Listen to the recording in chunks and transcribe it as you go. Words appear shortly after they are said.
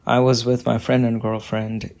I was with my friend and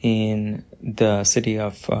girlfriend in the city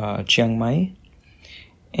of Chiang Mai,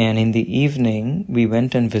 and in the evening we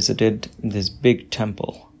went and visited this big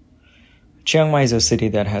temple. Chiang Mai is a city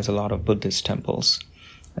that has a lot of Buddhist temples,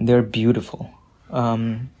 and they're beautiful.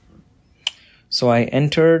 So I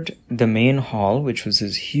entered the main hall, which was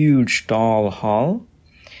this huge, tall hall,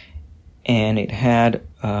 and it had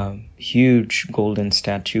a huge golden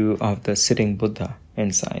statue of the sitting Buddha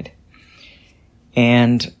inside.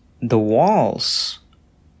 And the walls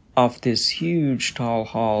of this huge, tall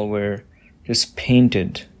hall were just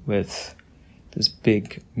painted with these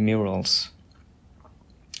big murals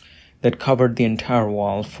that covered the entire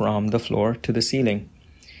wall from the floor to the ceiling.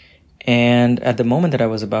 And at the moment that I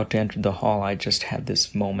was about to enter the hall, I just had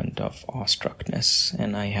this moment of awestruckness,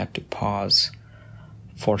 and I had to pause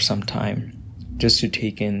for some time just to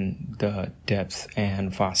take in the depth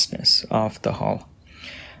and vastness of the hall.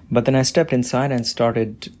 But then I stepped inside and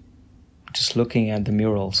started just looking at the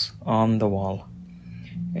murals on the wall.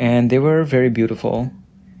 And they were very beautiful.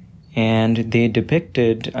 And they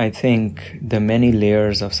depicted, I think, the many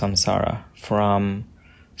layers of samsara from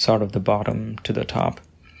sort of the bottom to the top.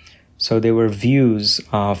 So they were views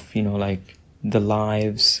of, like the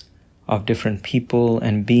lives of different people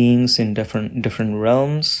and beings in different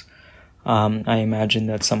realms. I imagine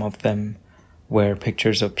that some of them were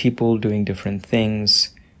pictures of people doing different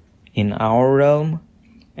things in our realm,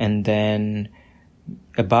 and then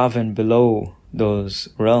above and below those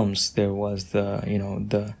realms there was the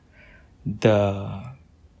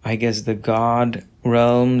god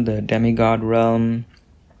realm, the demigod realm,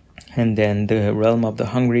 and then the realm of the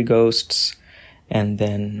hungry ghosts, and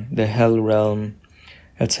then the hell realm,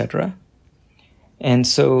 etc. And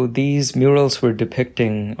so these murals were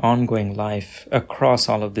depicting ongoing life across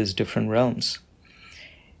all of these different realms.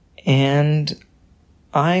 And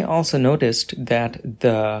I also noticed that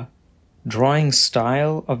the drawing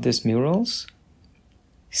style of these murals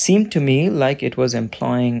seemed to me like it was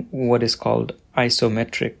employing what is called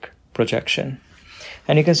isometric projection.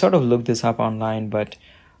 And you can sort of look this up online, but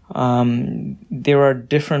there are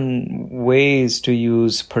different ways to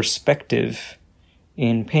use perspective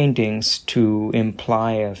in paintings to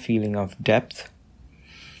imply a feeling of depth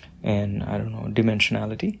and,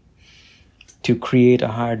 dimensionality, to create a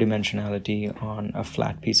higher dimensionality on a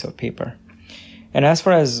flat piece of paper. And as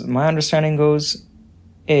far as my understanding goes,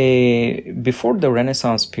 before the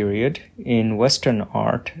Renaissance period, in Western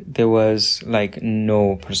art, there was like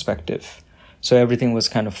no perspective. So everything was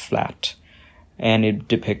kind of flat, and it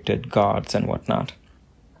depicted gods and whatnot.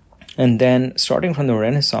 And then starting from the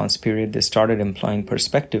Renaissance period, they started employing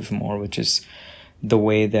perspective more, which is the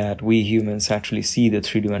way that we humans actually see the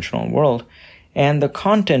three-dimensional world. And the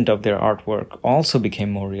content of their artwork also became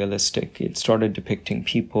more realistic. It started depicting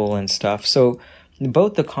people and stuff. So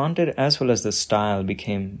both the content as well as the style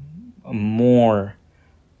became more,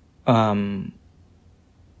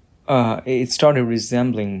 it started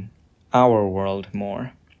resembling our world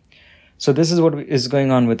more. So this is what is going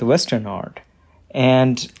on with Western art.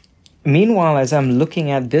 And meanwhile, as I'm looking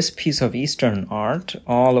at this piece of Eastern art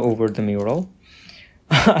all over the mural,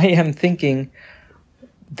 I am thinking,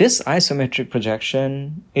 this isometric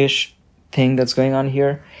projection-ish thing that's going on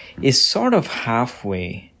here is sort of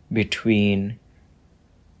halfway between,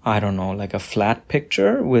 like a flat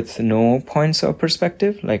picture with no points of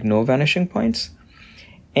perspective, like no vanishing points,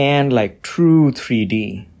 and like true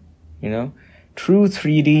 3D, True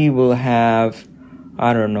 3D will have,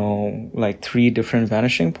 like 3 different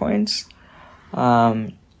vanishing points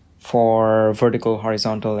for vertical,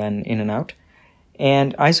 horizontal, and in and out.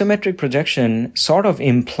 And isometric projection sort of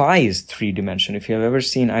implies 3D. If you have ever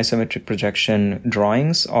seen isometric projection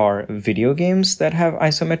drawings or video games that have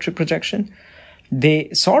isometric projection, they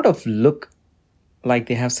sort of look like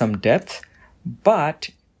they have some depth,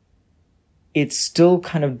 but it's still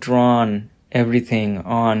kind of drawn everything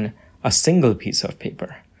on a single piece of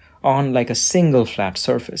paper, on like a single flat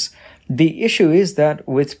surface. The issue is that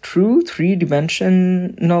with true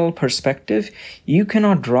 3-dimensional perspective, you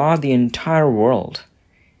cannot draw the entire world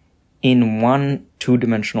in one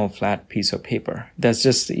 2-dimensional flat piece of paper. That's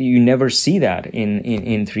just, you never see that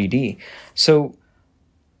in 3D. So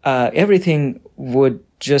everything would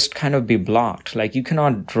just kind of be blocked. Like you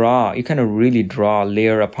cannot really draw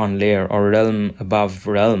layer upon layer or realm above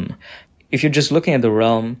realm. If you're just looking at the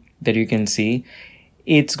realm that you can see,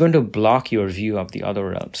 it's going to block your view of the other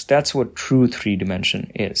realms. That's what true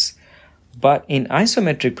 3-dimension is. But in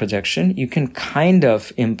isometric projection, you can kind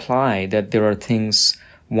of imply that there are things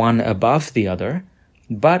one above the other,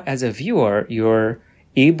 but as a viewer, you're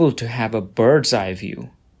able to have a bird's eye view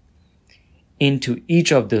into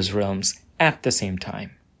each of those realms at the same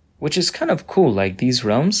time. which is kind of cool. Like these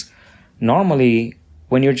realms, normally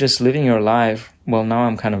when you're just living your life, well, now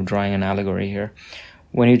I'm kind of drawing an allegory here.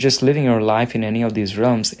 When you're just living your life in any of these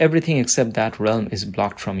realms, everything except that realm is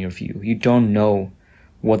blocked from your view. You don't know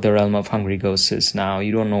what the realm of hungry ghosts is now.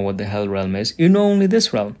 You don't know what the hell realm is. You know only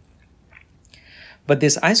this realm. But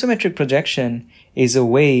this isometric projection is a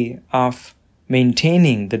way of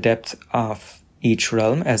maintaining the depth of each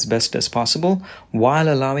realm as best as possible while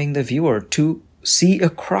allowing the viewer to see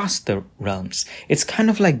across the realms. It's kind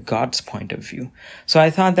of like God's point of view. So I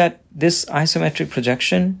thought that this isometric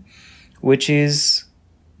projection, which is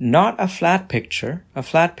not a flat picture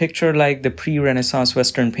like the pre-Renaissance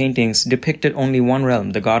Western paintings depicted only one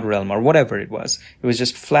realm, the God realm or whatever it was. It was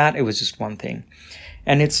just flat, it was just one thing.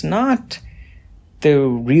 And it's not the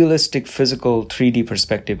realistic physical 3D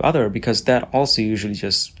perspective other, because that also usually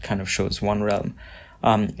just kind of shows one realm,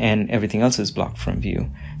 and everything else is blocked from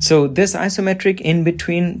view. So this isometric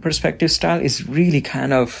in-between perspective style is really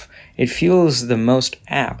kind of, it feels the most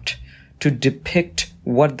apt to depict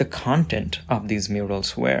what the content of these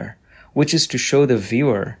murals were, which is to show the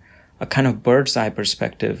viewer a kind of bird's eye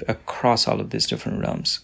perspective across all of these different realms.